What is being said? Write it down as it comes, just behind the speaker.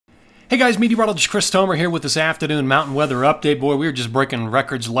Hey guys, Meteorologist Chris Tomer here with this afternoon mountain weather update. Boy, we're just breaking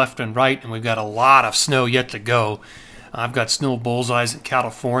records left and right, and we've got a lot of snow yet to go. I've got snow bullseyes in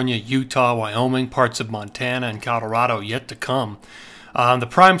California, Utah, Wyoming, parts of Montana, and Colorado yet to come. The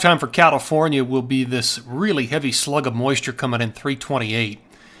prime time for California will be this really heavy slug of moisture coming in 328.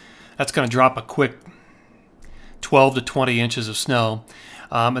 That's going to drop a quick 12 to 20 inches of snow.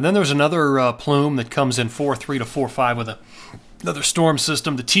 And then there's another plume that comes in 4.3 to 4.5 with another storm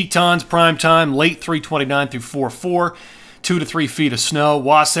system. The Tetons, prime time, late 329 through 4.4, 2 to 3 feet of snow.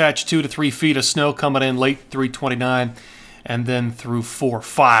 Wasatch, 2 to 3 feet of snow coming in late 329 and then through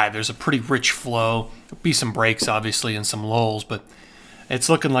 4.5. There's a pretty rich flow. There'll be some breaks, obviously, and some lulls, but it's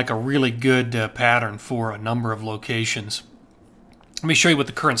looking like a really good pattern for a number of locations. Let me show you what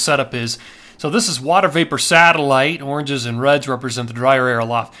the current setup is. So this is water vapor satellite. Oranges and reds represent the drier air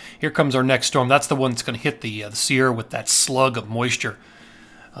aloft. Here comes our next storm. That's the one that's going to hit the Sierra with that slug of moisture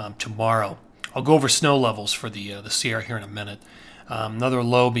tomorrow. I'll go over snow levels for the Sierra here in a minute. Another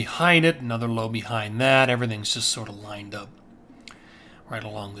low behind it, another low behind that. Everything's just sort of lined up right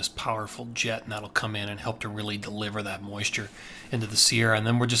along this powerful jet, and that'll come in and help to really deliver that moisture into the Sierra. And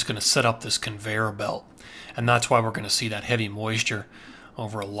then we're just going to set up this conveyor belt, and that's why we're going to see that heavy moisture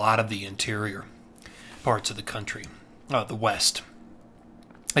over a lot of the interior parts of the country, the West.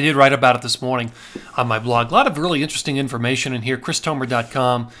 I did write about it this morning on my blog. A lot of really interesting information in here,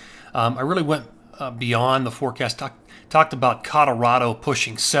 christomer.com. I really went beyond the forecast, talked about Colorado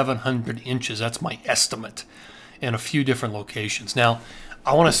pushing 700 inches. That's my estimate in a few different locations. Now,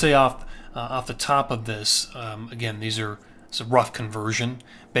 I want to say off the top of this, again, it's a rough conversion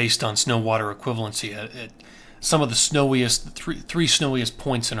based on snow water equivalency at some of the snowiest, three snowiest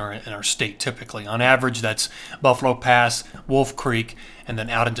points in our state typically. On average, that's Buffalo Pass, Wolf Creek, and then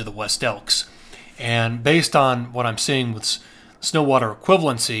out into the West Elks. And based on what I'm seeing with snow water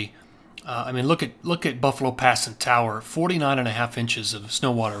equivalency, I mean, look at Buffalo Pass and Tower, 49.5 inches of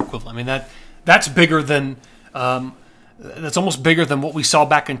snow water equivalent. I mean, that's bigger than that's almost bigger than what we saw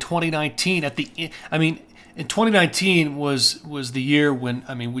back in 2019. In 2019 was the year when,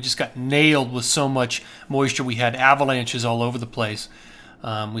 we just got nailed with so much moisture. We had avalanches all over the place.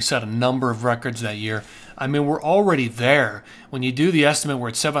 We set a number of records that year. We're already there. When you do the estimate, we're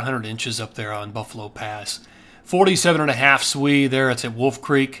at 700 inches up there on Buffalo Pass. 47.5 SWE there. It's at Wolf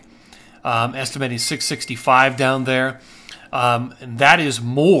Creek. Estimating 665 down there. And that is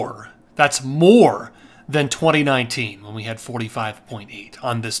more. That's more than 2019 when we had 45.8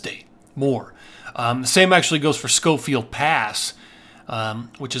 on this date. More. The same actually goes for Schofield Pass,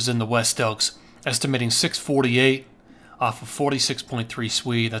 which is in the West Elks, estimating 648 off of 46.3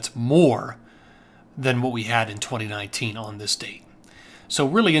 SWE. That's more than what we had in 2019 on this date. So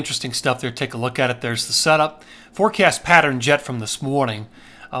really interesting stuff there. Take a look at it. There's the setup. Forecast pattern jet from this morning.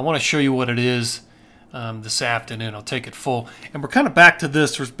 I want to show you what it is this afternoon. I'll take it full. And we're kind of back to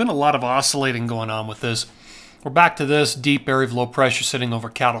this. There's been a lot of oscillating going on with this. We're back to this deep area of low pressure sitting over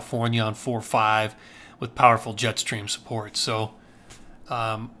California on 4.5 with powerful jet stream support. So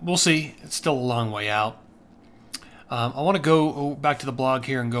we'll see. It's still a long way out. I want to go back to the blog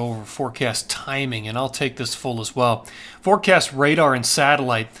here and go over forecast timing, and I'll take this full as well. Forecast radar and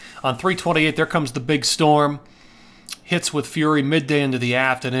satellite. On 328, there comes the big storm. Hits with fury midday into the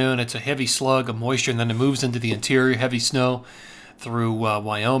afternoon. It's a heavy slug of moisture, and then it moves into the interior, heavy snow through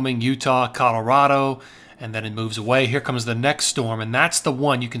Wyoming, Utah, Colorado, and then it moves away. Here comes the next storm, and that's the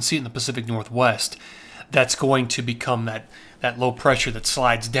one, you can see it in the Pacific Northwest, that's going to become that low pressure that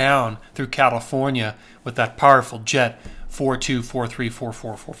slides down through California with that powerful jet, 4.2, 4.3,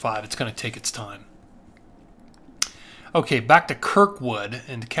 4.4, 4.5. It's going to take its time. Okay, back to Kirkwood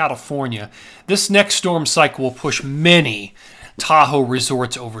in California. This next storm cycle will push many Tahoe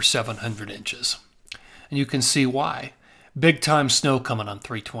resorts over 700 inches. And you can see why. Big time snow coming on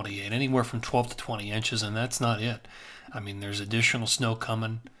 328, anywhere from 12 to 20 inches, and that's not it. There's additional snow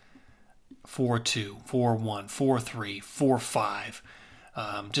coming, 4.2, 4.1, 4.3,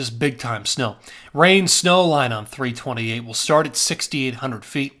 4.5, just big time snow. Rain snow line on 328 will start at 6,800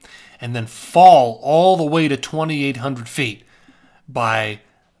 feet and then fall all the way to 2,800 feet by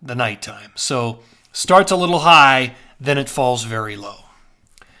the nighttime. So starts a little high, then it falls very low.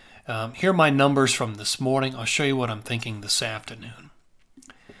 Here are my numbers from this morning. I'll show you what I'm thinking this afternoon.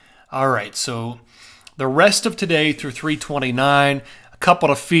 All right, so the rest of today through 329, a couple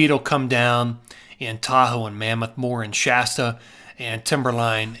of feet will come down in Tahoe and Mammoth, more in Shasta and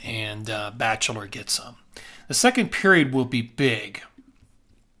Timberline and Bachelor get some. The second period will be big.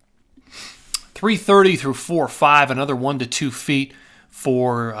 330 through 4.5, another 1 to 2 feet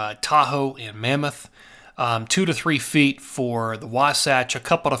for Tahoe and Mammoth. 2 to 3 feet for the Wasatch, a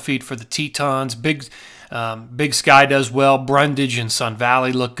couple of feet for the Tetons. Big Sky does well. Brundage and Sun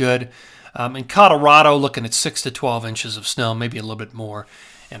Valley look good. In Colorado, looking at 6 to 12 inches of snow, maybe a little bit more,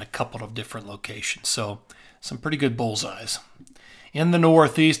 in a couple of different locations. So some pretty good bullseyes. In the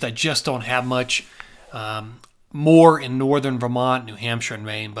Northeast, I just don't have much. More in northern Vermont, New Hampshire, and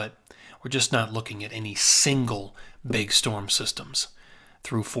Maine, but we're just not looking at any single big storm systems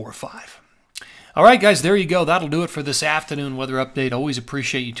through 4 or 5. All right, guys, there you go. That'll do it for this afternoon weather update. Always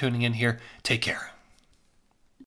appreciate you tuning in here. Take care.